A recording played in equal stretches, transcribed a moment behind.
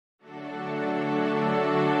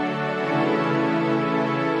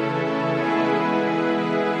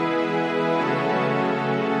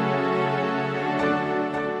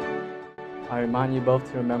remind you both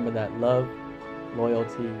to remember that love,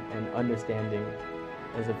 loyalty, and understanding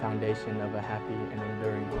is the foundation of a happy and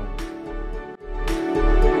enduring home.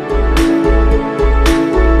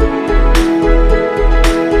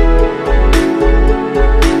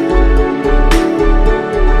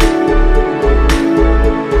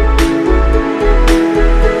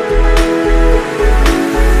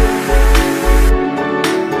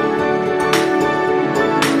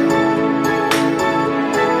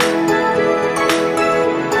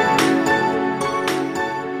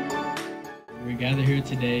 We gather here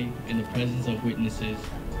today in the presence of witnesses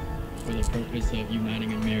for the purpose of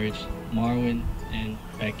uniting in marriage Marwin and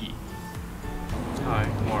Becky. I,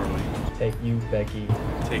 Marwin, Take you, Becky,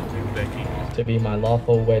 take you, Becky, to be my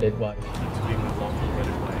lawful wedded wife, to be my lawful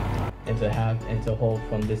wedded wife, and to have and to hold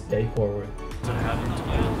from this day forward, to have and to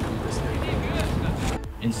hold from this day forward,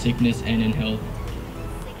 in sickness and in health,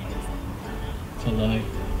 to love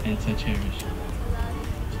and to cherish.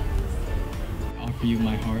 I offer you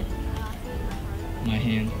my heart, my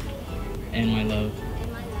hand, and my love.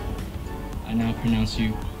 I now pronounce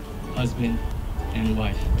you husband and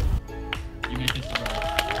wife. You may kiss the bride.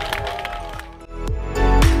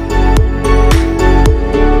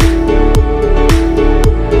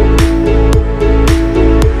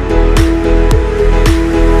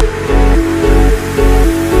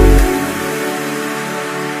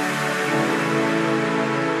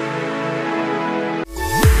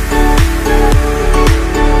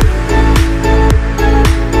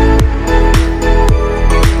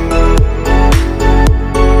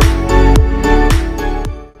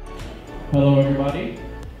 Hello everybody.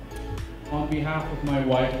 On behalf of my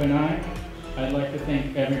wife and I'd like to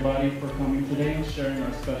thank everybody for coming today and sharing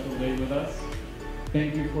our special day with us.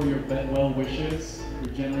 Thank you for your well wishes,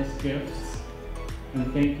 your generous gifts,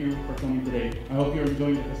 and thank you for coming today. I hope you're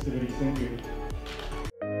enjoying the festivities. Thank you.